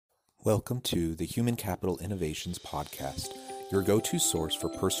Welcome to the Human Capital Innovations Podcast, your go-to source for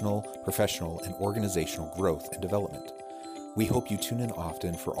personal, professional, and organizational growth and development. We hope you tune in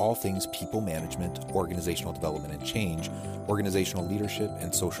often for all things people management, organizational development and change, organizational leadership,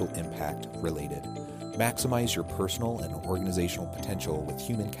 and social impact related. Maximize your personal and organizational potential with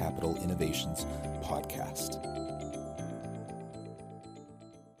Human Capital Innovations Podcast.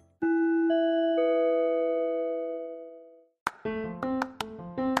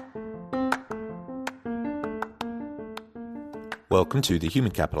 Welcome to the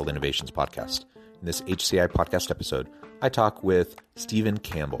Human Capital Innovations Podcast. In this HCI podcast episode, I talk with Stephen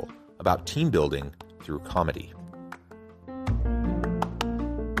Campbell about team building through comedy.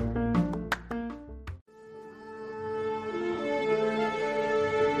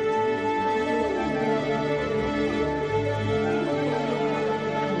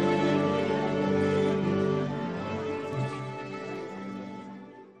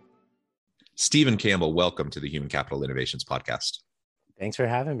 Stephen Campbell, welcome to the Human Capital Innovations Podcast. Thanks for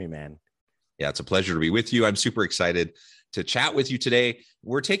having me, man. Yeah, it's a pleasure to be with you. I'm super excited to chat with you today.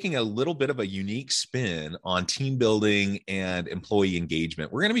 We're taking a little bit of a unique spin on team building and employee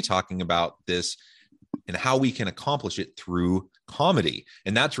engagement. We're going to be talking about this and how we can accomplish it through comedy.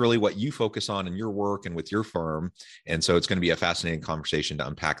 And that's really what you focus on in your work and with your firm. And so it's going to be a fascinating conversation to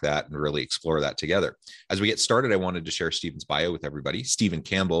unpack that and really explore that together. As we get started, I wanted to share Stephen's bio with everybody. Stephen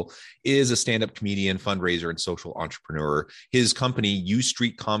Campbell is a stand-up comedian, fundraiser, and social entrepreneur. His company, U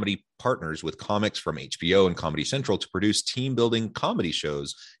Street Comedy, partners with comics from HBO and Comedy Central to produce team-building comedy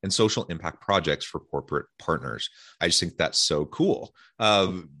shows and social impact projects for corporate partners. I just think that's so cool.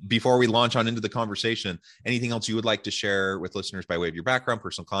 Before we launch on into the conversation, anything else you would like to share with listeners by way of your background,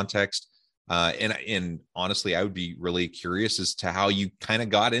 personal context? And honestly, I would be really curious as to how you kind of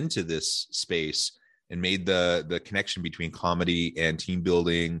got into this space and made the connection between comedy and team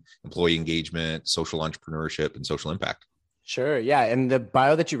building, employee engagement, social entrepreneurship, and social impact. Sure. Yeah. And the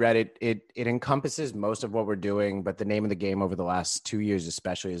bio that you read, it encompasses most of what we're doing, but the name of the game over the last 2 years,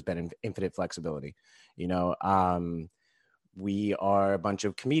 especially, has been infinite flexibility. We are a bunch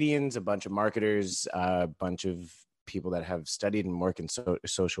of comedians, a bunch of marketers, a bunch of people that have studied and work in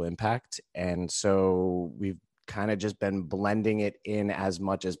social impact. And so we've kind of just been blending it in as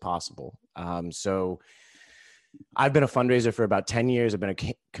much as possible. So I've been a fundraiser for about 10 years. I've been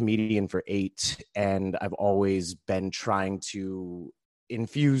a comedian for 8, and I've always been trying to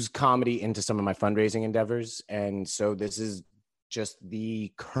infuse comedy into some of my fundraising endeavors. And so this is just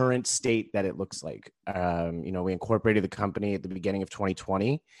the current state that it looks like. We incorporated the company at the beginning of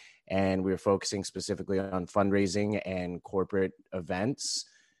 2020, and we were focusing specifically on fundraising and corporate events.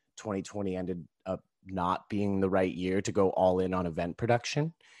 2020 ended up not being the right year to go all in on event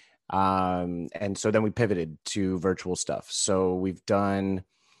production. And so then we pivoted to virtual stuff. So we've done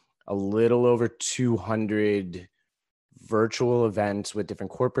a little over 200 virtual events with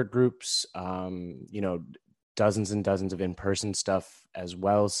different corporate groups, dozens and dozens of in-person stuff as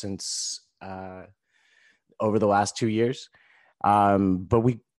well since over the last 2 years. But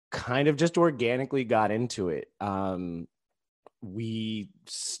we kind of just organically got into it. We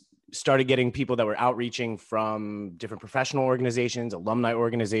started getting people that were outreaching from different professional organizations, alumni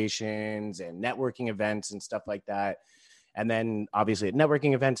organizations, and networking events and stuff like that. And then obviously at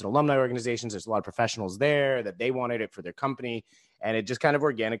networking events and alumni organizations, there's a lot of professionals there that they wanted it for their company. And it just kind of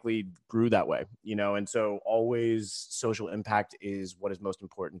organically grew that way, and so always social impact is what is most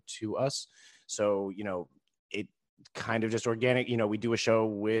important to us. So, it kind of just organic, we do a show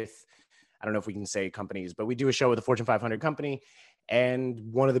with, I don't know if we can say companies, but we do a show with a Fortune 500 company. And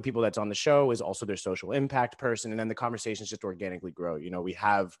one of the people that's on the show is also their social impact person. And then the conversations just organically grow. We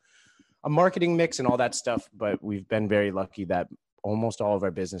have a marketing mix and all that stuff, but we've been very lucky that almost all of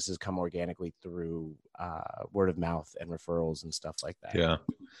our businesses come organically through word of mouth and referrals and stuff like that. Yeah.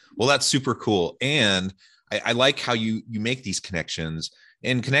 Well, that's super cool. And I like how you make these connections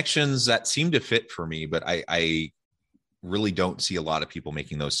and connections that seem to fit for me, but I really don't see a lot of people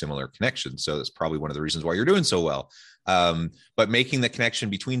making those similar connections. So that's probably one of the reasons why you're doing so well. But making the connection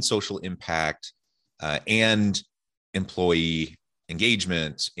between social impact and employee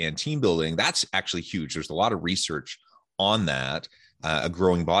engagement and team building, that's actually huge. There's a lot of research on that, a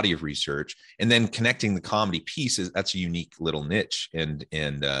growing body of research, and then connecting the comedy pieces. That's a unique little niche and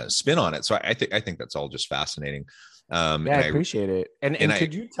spin on it. So I think that's all just fascinating. I appreciate it. And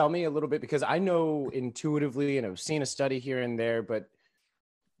could you tell me a little bit, because I know intuitively, and I've seen a study here and there, but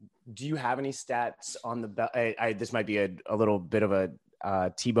do you have any stats on this might be a little bit of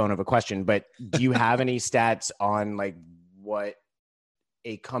a T-bone of a question, but do you have any stats on like what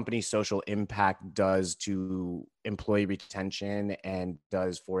a company's social impact does to employee retention and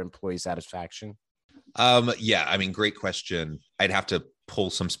does for employee satisfaction? Yeah, I mean, great question. I'd have to pull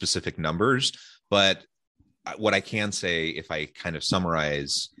some specific numbers, but what I can say, if I kind of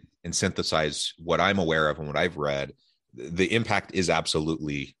summarize and synthesize what I'm aware of and what I've read, the impact is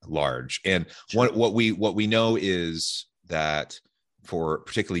absolutely large. And what we know is that for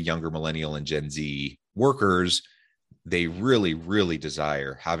particularly younger millennial and Gen Z workers, they really, really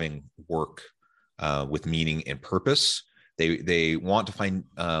desire having work with meaning and purpose. They want to find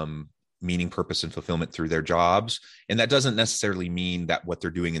meaning, purpose, and fulfillment through their jobs. And that doesn't necessarily mean that what they're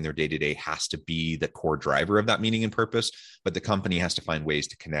doing in their day-to-day has to be the core driver of that meaning and purpose, but the company has to find ways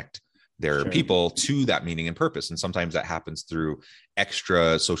to connect their people to that meaning and purpose. And sometimes that happens through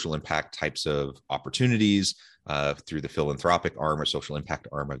extra social impact types of opportunities, through the philanthropic arm or social impact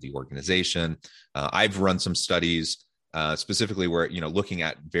arm of the organization. I've run some studies specifically where, looking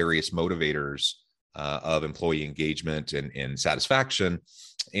at various motivators of employee engagement and satisfaction,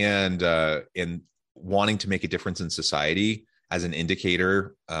 and wanting to make a difference in society as an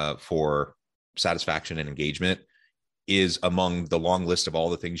indicator for satisfaction and engagement is among the long list of all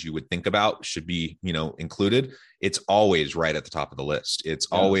the things you would think about should be, included. It's always right at the top of the list. It's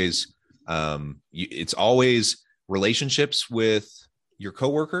always relationships with your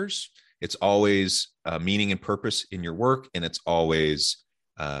coworkers. It's always meaning and purpose in your work, and it's always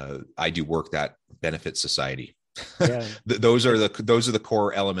I do work that benefits society. Yeah. those are the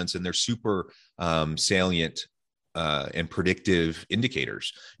core elements, and they're super salient and predictive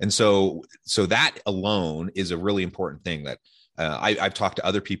indicators. And so that alone is a really important thing that I've talked to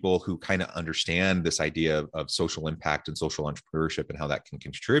other people who kind of understand this idea of social impact and social entrepreneurship and how that can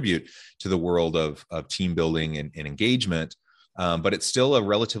contribute to the world of team building and engagement. But it's still a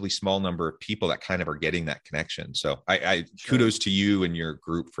relatively small number of people that kind of are getting that connection. So I kudos to you and your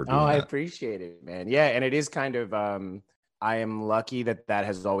group for doing that. I appreciate it, man. Yeah. And it is kind of, I am lucky that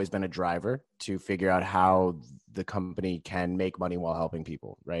has always been a driver to figure out how the company can make money while helping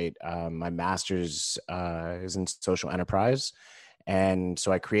people. Right. My master's is in social enterprise. And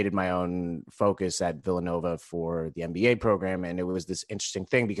so I created my own focus at Villanova for the MBA program. And it was this interesting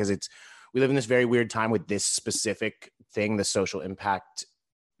thing because we live in this very weird time with this specific thing, the social impact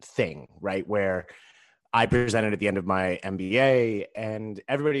thing, right? Where I presented at the end of my MBA, and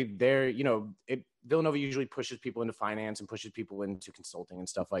everybody there, Villanova usually pushes people into finance and pushes people into consulting and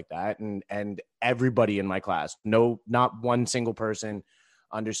stuff like that. And everybody in my class, not one single person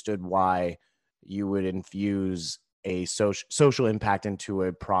understood why you would infuse a social impact into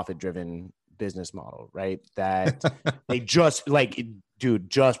a profit-driven business model, right? That they just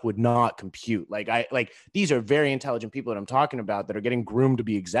just would not compute. These are very intelligent people that I'm talking about that are getting groomed to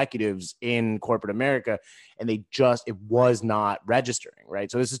be executives in corporate America. And it was not registering, right?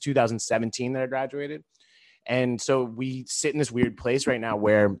 So this is 2017 that I graduated. And so we sit in this weird place right now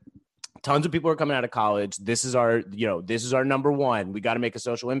where tons of people are coming out of college. This is our number one. We got to make a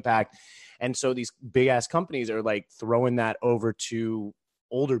social impact. And so these big ass companies are throwing that over to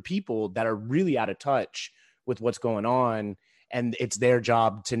older people that are really out of touch with what's going on. And it's their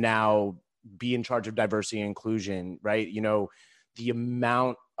job to now be in charge of diversity and inclusion, right? The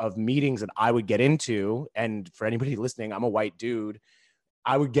amount of meetings that I would get into, and for anybody listening, I'm a white dude.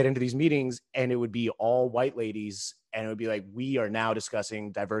 I would get into these meetings and it would be all white ladies. And it would be like, we are now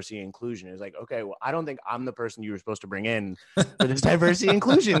discussing diversity and inclusion. It's like, okay, well, I don't think I'm the person you were supposed to bring in for this diversity and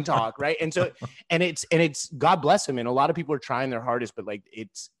inclusion talk. Right. And so, and it's God bless him. And a lot of people are trying their hardest, but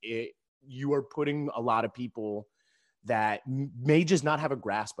you are putting a lot of people that may just not have a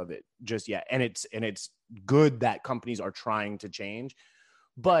grasp of it just yet. And it's good that companies are trying to change,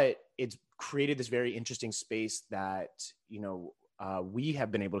 but it's created this very interesting space that, we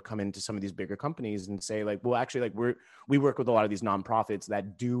have been able to come into some of these bigger companies and say we work with a lot of these nonprofits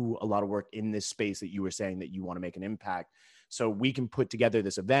that do a lot of work in this space that you were saying that you want to make an impact. So we can put together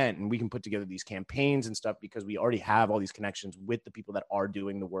this event and we can put together these campaigns and stuff because we already have all these connections with the people that are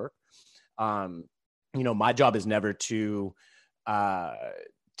doing the work. My job is never to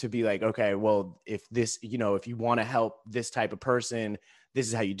be like, okay, well, if this, if you want to help this type of person, this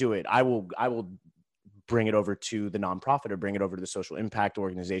is how you do it. I will bring it over to the nonprofit or bring it over to the social impact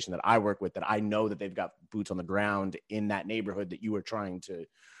organization that I work with, that I know that they've got boots on the ground in that neighborhood that you are trying to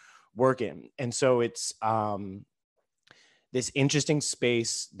work in. And so it's this interesting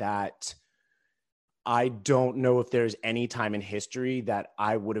space that I don't know if there's any time in history that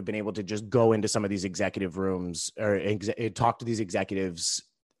I would have been able to just go into some of these executive rooms or talk to these executives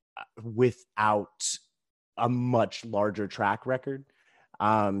without a much larger track record.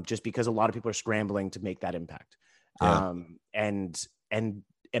 Just because a lot of people are scrambling to make that impact. Yeah. And and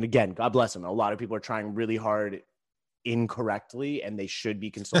again, God bless them. A lot of people are trying really hard incorrectly, and they should be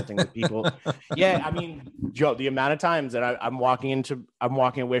consulting with people. Yeah, I mean, Joe, the amount of times that I'm walking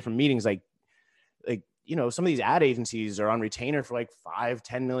away from meetings, like, some of these ad agencies are on retainer for like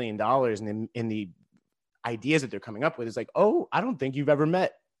 $5-10 million, and in the ideas that they're coming up with is like, oh, I don't think you've ever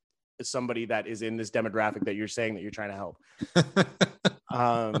met somebody that is in this demographic that you're saying that you're trying to help.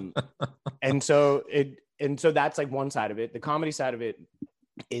 And so that's like one side of it. The comedy side of it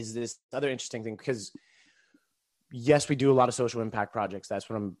is this other interesting thing, because yes, we do a lot of social impact projects. That's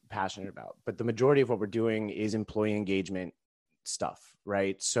what I'm passionate about. But the majority of what we're doing is employee engagement stuff,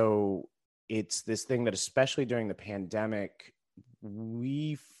 right? So it's this thing that, especially during the pandemic,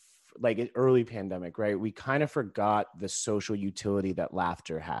 early pandemic, right? We kind of forgot the social utility that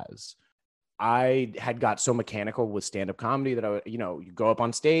laughter has. I had got so mechanical with stand-up comedy that I would, you go up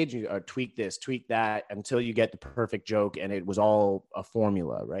on stage, you tweak this, tweak that until you get the perfect joke, and it was all a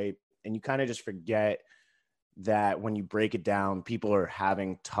formula, right? And you kind of just forget that when you break it down, people are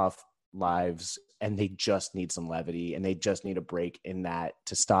having tough lives and they just need some levity, and they just need a break in that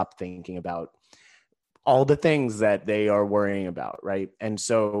to stop thinking about all the things that they are worrying about, right? And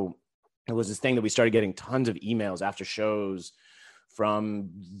so it was this thing that we started getting tons of emails after shows from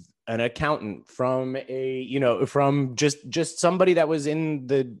an accountant, from from just somebody that was in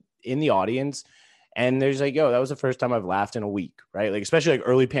the audience. And there's like, yo, that was the first time I've laughed in a week, right? Like, especially like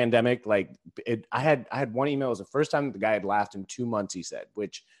early pandemic, like I had one email. It was the first time the guy had laughed in 2 months, he said,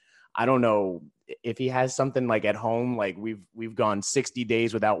 which I don't know if he has something like at home, like we've gone 60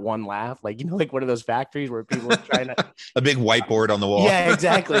 days without one laugh. Like, like one of those factories where people are trying to a big whiteboard on the wall. Yeah,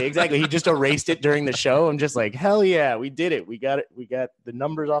 exactly. He just erased it during the show. I'm just like, hell yeah, we did it. We got it. We got the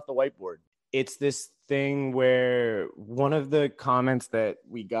numbers off the whiteboard. It's this thing where one of the comments that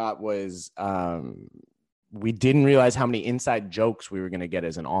we got was, we didn't realize how many inside jokes we were going to get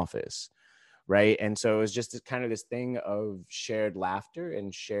as an office. Right. And so it was just this thing of shared laughter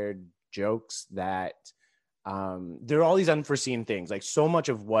and shared jokes that there are all these unforeseen things. Like, so much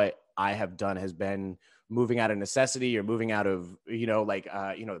of what I have done has been moving out of necessity, or moving out of,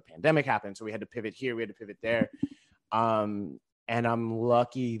 the pandemic happened. So we had to pivot here. We had to pivot there. And I'm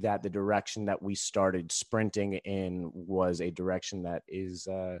lucky that the direction that we started sprinting in was a direction that is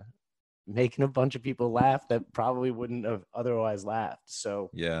making a bunch of people laugh that probably wouldn't have otherwise laughed. So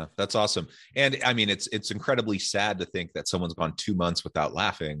yeah, that's awesome. And I mean, it's incredibly sad to think that someone's gone 2 months without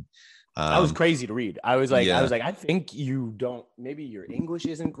laughing. That was crazy to read. I was like, I think you don't, maybe your English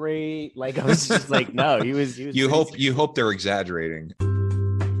isn't great. Like, I was just like, no, he was you hope they're exaggerating.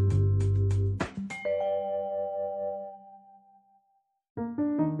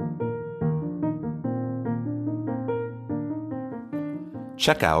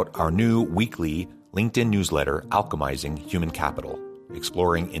 Check out our new weekly LinkedIn newsletter, Alchemizing Human Capital,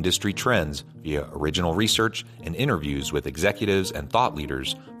 exploring industry trends via original research and interviews with executives and thought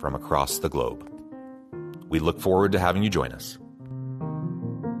leaders from across the globe. We look forward to having you join us.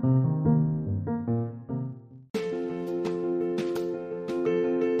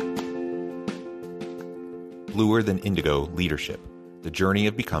 Bluer Than Indigo Leadership, the journey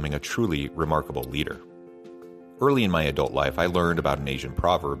of becoming a truly remarkable leader. Early in my adult life, I learned about an Asian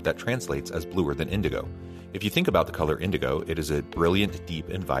proverb that translates as bluer than indigo. If you think about the color indigo, it is a brilliant, deep,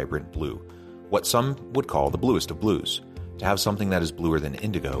 and vibrant blue, what some would call the bluest of blues. To have something that is bluer than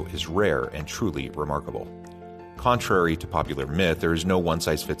indigo is rare and truly remarkable. Contrary to popular myth, there is no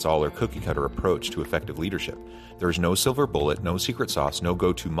one-size-fits-all or cookie-cutter approach to effective leadership. There is no silver bullet, no secret sauce, no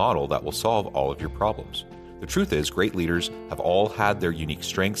go-to model that will solve all of your problems. The truth is, great leaders have all had their unique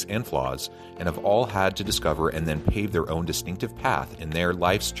strengths and flaws, and have all had to discover and then pave their own distinctive path in their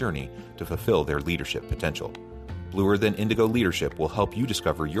life's journey to fulfill their leadership potential. Bluer Than Indigo Leadership will help you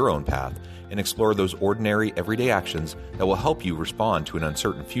discover your own path and explore those ordinary, everyday actions that will help you respond to an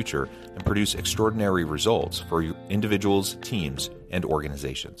uncertain future and produce extraordinary results for your individuals, teams, and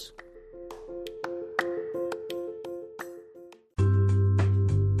organizations.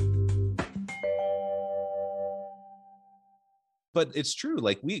 But it's true.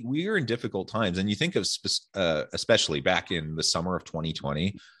 Like we are in difficult times, and you think of especially back in the summer of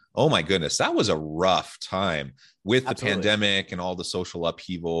 2020. Oh my goodness, that was a rough time with the pandemic and all the social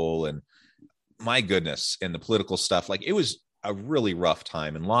upheaval, and my goodness, and the political stuff. Like, it was a really rough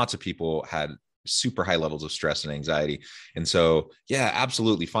time, and lots of people had super high levels of stress and anxiety. And so, yeah,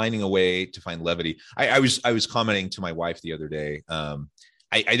 absolutely, finding a way to find levity. I was commenting to my wife the other day.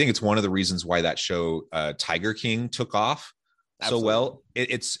 I think it's one of the reasons why that show Tiger King took off. Absolutely. So well,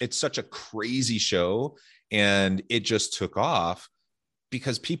 it's such a crazy show, and it just took off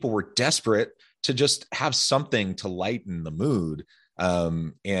because people were desperate to just have something to lighten the mood.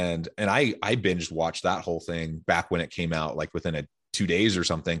 And I binged watched that whole thing back when it came out, like within 2 days or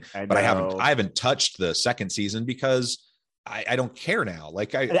something. I But know. I haven't touched the second season because I don't care now.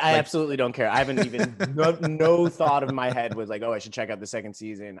 I absolutely don't care. I haven't even no thought of my head was like, oh, I should check out the second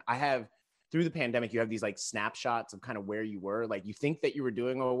season. I have, through the pandemic, you have these like snapshots of kind of where you were. Like you think that you were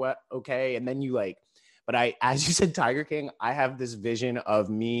doing okay, and then you like. But as you said, Tiger King, I have this vision of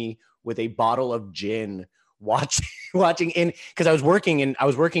me with a bottle of gin watching in, because I was working in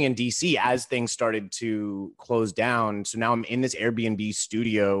DC as things started to close down. So now I'm in this Airbnb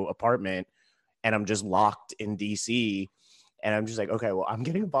studio apartment, and I'm just locked in DC. And I'm just like, okay, well, I'm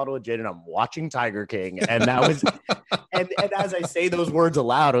getting a bottle of gin and I'm watching Tiger King. And that was, and as I say those words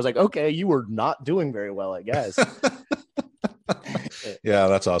aloud, I was like, okay, you were not doing very well, I guess. Yeah,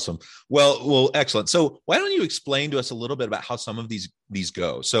 that's awesome. Well, excellent. So why don't you explain to us a little bit about how some of these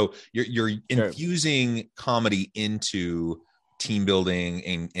go? So you're infusing comedy into team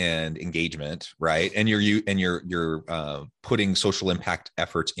building and engagement, right? And you're putting social impact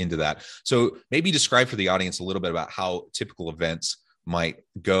efforts into that. So maybe describe for the audience a little bit about how typical events might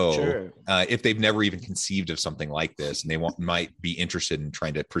go if they've never even conceived of something like this, and they might be interested in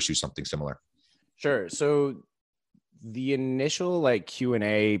trying to pursue something similar. Sure. So the initial like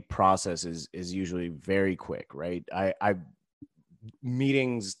Q&A process is usually very quick, right? I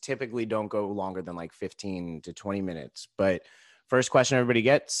meetings typically don't go longer than like 15 to 20 minutes, but first question everybody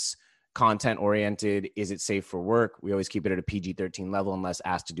gets, content oriented. Is it safe for work? We always keep it at a PG-13 level unless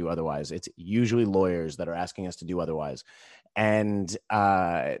asked to do otherwise. It's usually lawyers that are asking us to do otherwise. And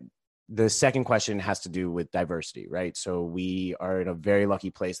the second question has to do with diversity, right? So we are in a very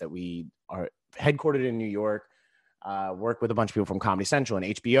lucky place that we are headquartered in New York, work with a bunch of people from Comedy Central and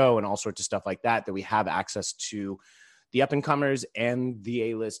HBO and all sorts of stuff like that we have access to the up-and-comers and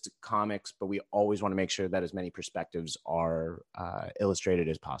the A-list comics, but we always want to make sure that as many perspectives are illustrated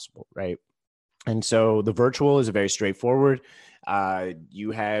as possible, right? And so the virtual is very straightforward.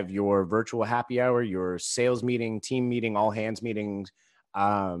 You have your virtual happy hour, your sales meeting, team meeting, all hands meetings,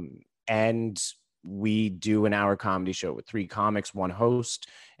 and we do an hour comedy show with 3 comics, 1 host,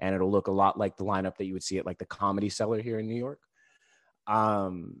 and it'll look a lot like the lineup that you would see at like the Comedy Cellar here in New York.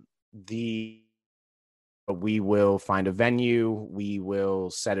 We will find a venue, we will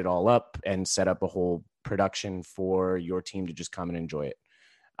set it all up and set up a whole production for your team to just come and enjoy it.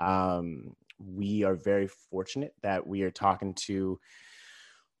 We are very fortunate that we are talking to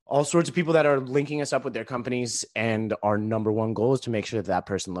all sorts of people that are linking us up with their companies, and our number one goal is to make sure that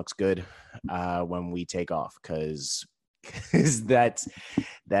person looks good when we take off, because that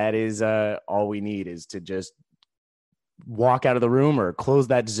is all we need is to just walk out of the room or close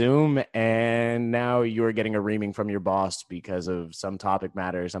that Zoom, and now you're getting a reaming from your boss because of some topic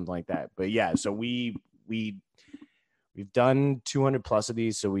matter or something like that. But yeah, so we've done 200 plus of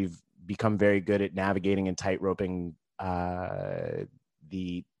these, so we've become very good at navigating and tight-roping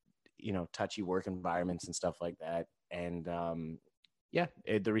the touchy work environments and stuff like that. And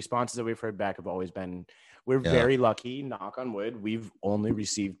the responses that we've heard back have always been, we're very lucky, knock on wood, we've only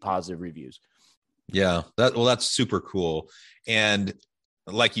received positive reviews. Yeah, that's super cool. And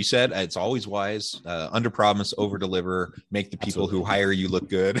like you said, it's always wise, under promise, over deliver, make the people who hire you look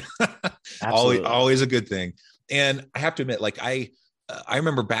good. always a good thing. And I have to admit, like I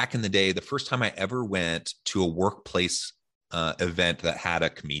remember back in the day, the first time I ever went to a workplace event that had a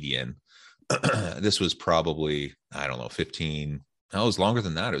comedian. This was probably, I don't know, 15. No, it was longer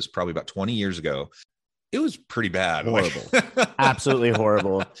than that. It was probably about 20 years ago. It was pretty bad. Horrible. Absolutely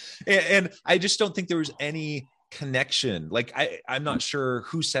horrible. And I just don't think there was any connection. Like I'm not sure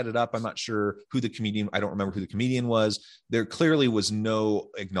who set it up. I'm not sure who the comedian, I don't remember who the comedian was. There clearly was no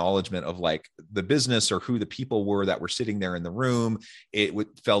acknowledgement of like the business or who the people were that were sitting there in the room. It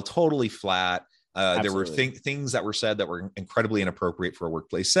fell totally flat. There were things that were said that were incredibly inappropriate for a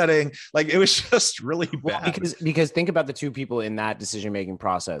workplace setting. Like it was just really bad. Because think about the 2 people in that decision-making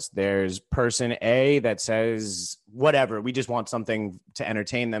process. There's person A that says, whatever, we just want something to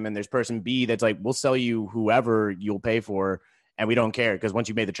entertain them. And there's person B that's like, we'll sell you whoever you'll pay for, and we don't care because once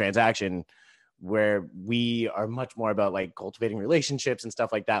you made the transaction, where we are much more about like cultivating relationships and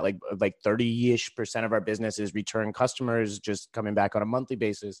stuff like that. Like 30-ish% of our business is return customers just coming back on a monthly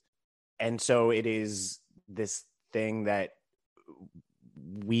basis. And so it is this thing that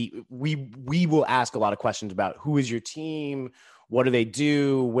we will ask a lot of questions about. Who is your team? What do they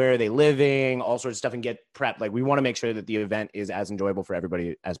do? Where are they living? All sorts of stuff, and get prepped. Like we want to make sure that the event is as enjoyable for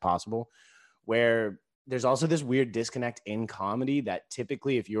everybody as possible. Where there's also this weird disconnect in comedy that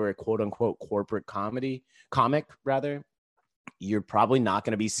typically if you're a quote unquote corporate comic, you're probably not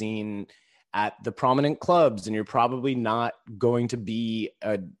going to be seen at the prominent clubs, and you're probably not going to be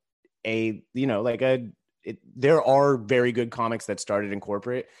there are very good comics that started in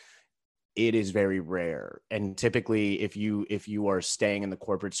corporate. It is very rare. And typically if you are staying in the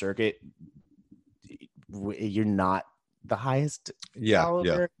corporate circuit, you're not the highest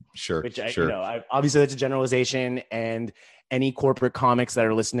caliber. Sure, which sure. Obviously that's a generalization, and any corporate comics that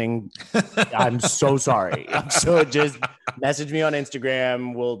are listening, I'm so sorry. So just message me on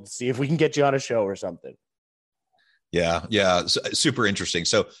Instagram. We'll see if we can get you on a show or something. Yeah. Super interesting.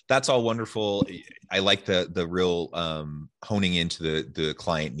 So that's all wonderful. I like the real honing into the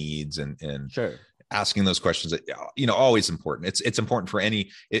client needs and sure, asking those questions that, always important. It's important for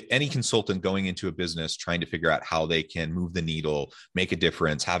any consultant going into a business, trying to figure out how they can move the needle, make a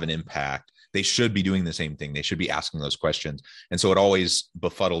difference, have an impact. They should be doing the same thing. They should be asking those questions. And so it always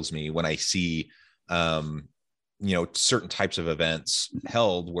befuddles me when I see, certain types of events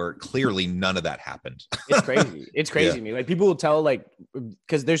held where clearly none of that happened. It's crazy. It's crazy to me. Like, people will tell, like,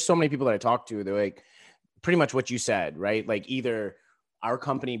 because there's so many people that I talk to, they're like, pretty much what you said, right? Like, either our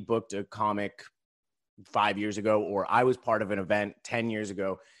company booked a comic 5 years ago, or I was part of an event 10 years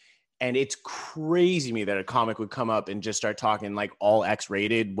ago. And it's crazy to me that a comic would come up and just start talking like all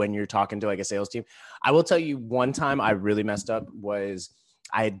X-rated when you're talking to like a sales team. I will tell you, one time I really messed up was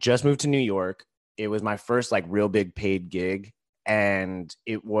I had just moved to New York. It was my first like real big paid gig, and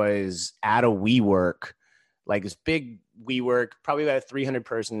it was at a WeWork, like this big WeWork, probably about a 300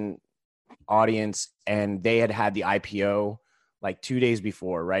 person audience. And they had the IPO like 2 days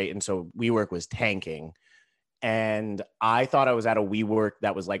before. Right. And so WeWork was tanking. And I thought I was at a WeWork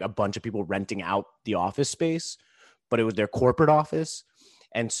that was like a bunch of people renting out the office space, but it was their corporate office.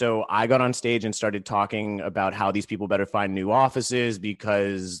 And so I got on stage and started talking about how these people better find new offices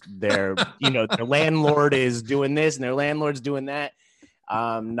because their landlord is doing this and their landlord's doing that.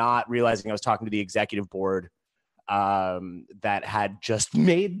 Not realizing I was talking to the executive board that had just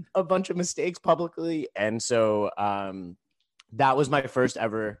made a bunch of mistakes publicly. And so that was my first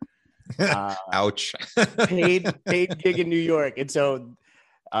ever ouch paid gig in New York. And so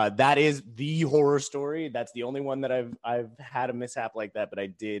that is the horror story. That's the only one that I've had a mishap like that, but I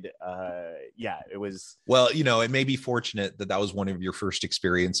did. It was. Well, it may be fortunate that was one of your first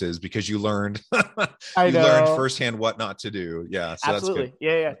experiences because you learned, learned firsthand what not to do. Yeah. So absolutely. That's good.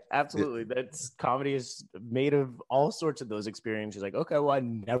 Yeah, absolutely. That's comedy is made of all sorts of those experiences. Like, okay, well, I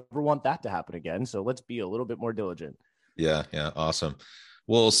never want that to happen again. So let's be a little bit more diligent. Yeah. Awesome.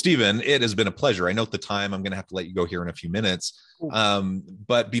 Well, Stephen, it has been a pleasure. I note the time. I'm going to have to let you go here in a few minutes.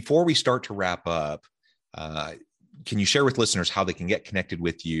 But before we start to wrap up, can you share with listeners how they can get connected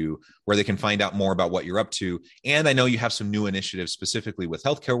with you, where they can find out more about what you're up to? And I know you have some new initiatives specifically with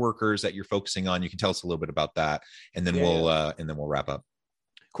healthcare workers that you're focusing on. You can tell us a little bit about that, and then we'll wrap up.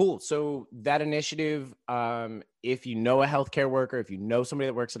 Cool. So that initiative, if you know a healthcare worker, if you know somebody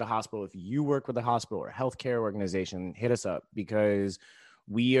that works at a hospital, if you work with a hospital or a healthcare organization, hit us up, because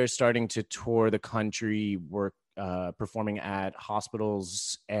we are starting to tour the country, performing at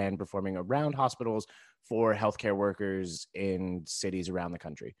hospitals and performing around hospitals for healthcare workers in cities around the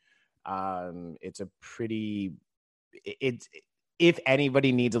country. If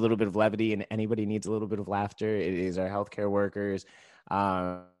anybody needs a little bit of levity and anybody needs a little bit of laughter, it is our healthcare workers.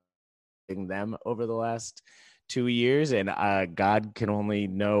 Them over the last 2 years, and God can only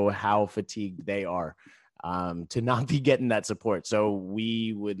know how fatigued they are to not be getting that support. So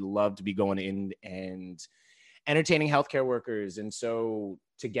we would love to be going in and entertaining healthcare workers. And so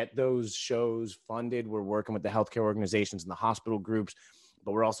to get those shows funded, we're working with the healthcare organizations and the hospital groups,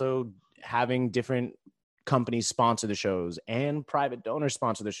 but we're also having different companies sponsor the shows and private donors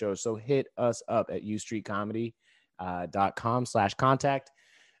sponsor the shows. So hit us up at ustreetcomedy.com/contact.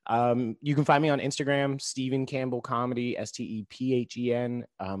 You can find me on Instagram, Stephen Campbell Comedy, STEPHEN.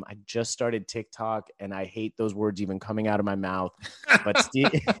 I just started TikTok, and I hate those words even coming out of my mouth, but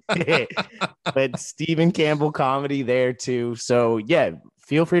but Stephen Campbell Comedy there too. So yeah,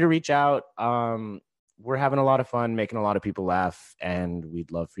 feel free to reach out. We're having a lot of fun, making a lot of people laugh, and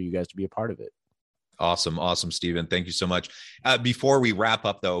we'd love for you guys to be a part of it. Awesome, Stephen. Thank you so much. Before we wrap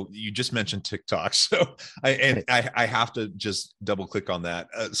up, though, you just mentioned TikTok, so I have to just double click on that.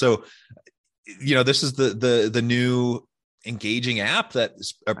 So, this is the new engaging app that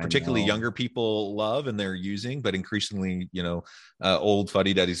particularly younger people love and they're using, but increasingly, old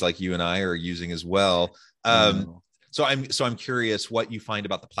fuddy duddies like you and I are using as well. So I'm curious what you find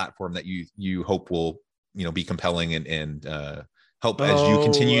about the platform that you hope will be compelling and help as you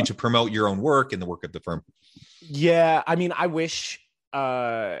continue to promote your own work and the work of the firm. Yeah. I mean, I wish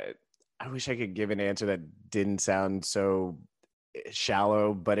I could give an answer that didn't sound so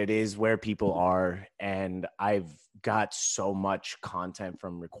shallow, but it is where people are. And I've got so much content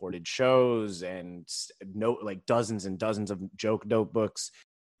from recorded shows and dozens and dozens of joke notebooks.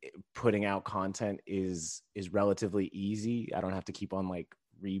 Putting out content is relatively easy. I don't have to keep on like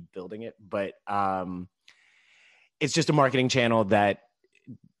rebuilding it, but it's just a marketing channel that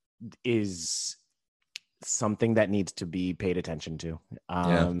is something that needs to be paid attention to.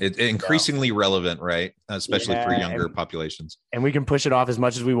 It's increasingly relevant, right? Especially for younger populations. And we can push it off as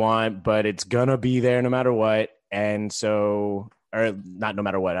much as we want, but it's gonna be there no matter what. And so, or not no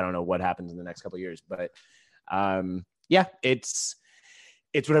matter what, I don't know what happens in the next couple of years, but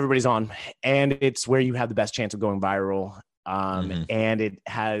it's what everybody's on, and it's where you have the best chance of going viral. And it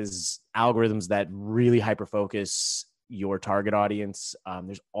has algorithms that really hyper-focus your target audience.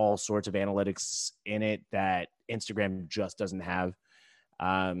 There's all sorts of analytics in it that Instagram just doesn't have.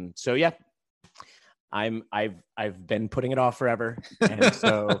 So yeah, I've been putting it off forever. And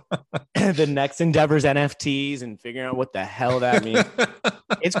so the next endeavor is NFTs and figuring out what the hell that means.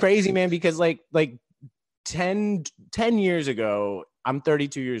 It's crazy, man, because like 10 years ago, I'm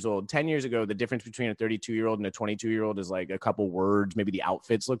 32 years old. 10 years ago, the difference between a 32-year-old and a 22-year-old is like a couple words. Maybe the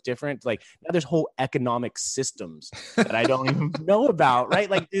outfits look different. Like now there's whole economic systems that I don't even know about, right?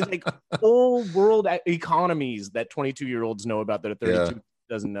 Like there's like whole world economies that 22-year-olds know about that a 32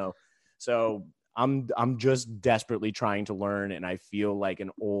 doesn't know. So I'm just desperately trying to learn, and I feel like an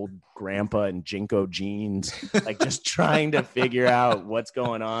old grandpa in Jinko jeans, like just trying to figure out what's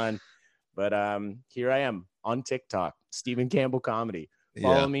going on. But here I am on TikTok, Stephen Campbell Comedy.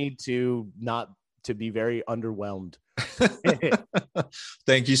 Follow me to be very underwhelmed.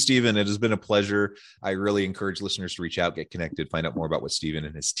 Thank you, Stephen. It has been a pleasure. I really encourage listeners to reach out, get connected, find out more about what Stephen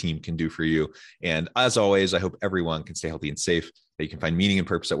and his team can do for you. And as always, I hope everyone can stay healthy and safe, that you can find meaning and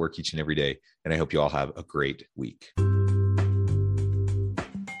purpose at work each and every day. And I hope you all have a great week.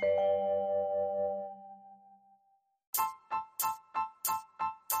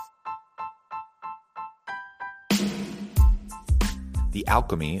 The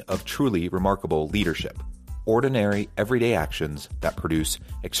alchemy of truly remarkable leadership. Ordinary, everyday actions that produce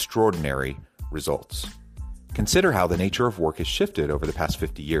extraordinary results. Consider how the nature of work has shifted over the past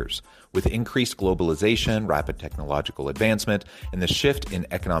 50 years. With increased globalization, rapid technological advancement, and the shift in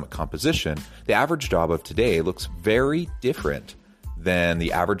economic composition, the average job of today looks very different than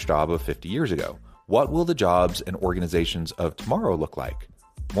the average job of 50 years ago. What will the jobs and organizations of tomorrow look like?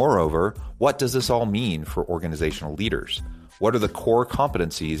 Moreover, what does this all mean for organizational leaders? What are the core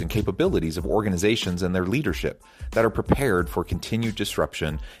competencies and capabilities of organizations and their leadership that are prepared for continued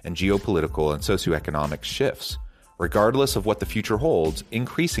disruption and geopolitical and socioeconomic shifts? Regardless of what the future holds,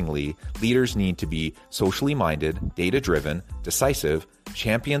 increasingly, leaders need to be socially minded, data-driven, decisive,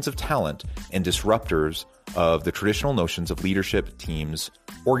 champions of talent, and disruptors of the traditional notions of leadership, teams,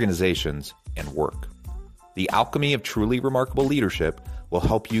 organizations, and work. The alchemy of truly remarkable leadership will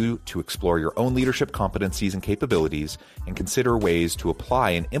help you to explore your own leadership competencies and capabilities and consider ways to apply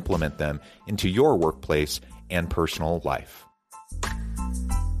and implement them into your workplace and personal life.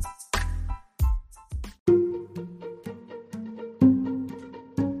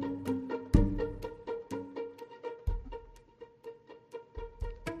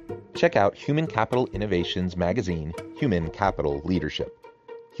 Check out Human Capital Innovations magazine, Human Capital Leadership.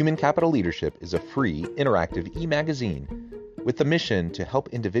 Human Capital Leadership is a free, interactive e-magazine with the mission to help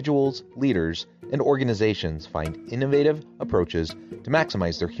individuals, leaders, and organizations find innovative approaches to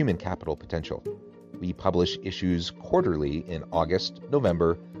maximize their human capital potential. We publish issues quarterly in August,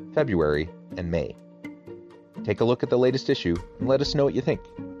 November, February, and May. Take a look at the latest issue and let us know what you think.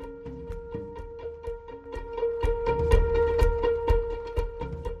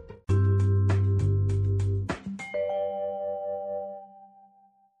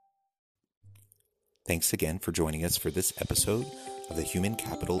 Thanks again for joining us for this episode of the Human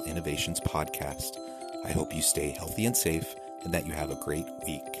Capital Innovations Podcast. I hope you stay healthy and safe and that you have a great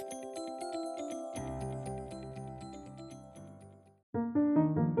week.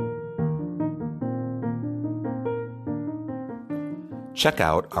 Check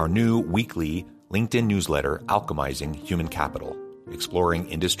out our new weekly LinkedIn newsletter, Alchemizing Human Capital, exploring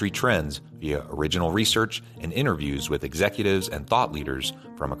industry trends via original research and interviews with executives and thought leaders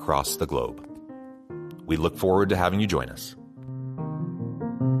from across the globe. We look forward to having you join us.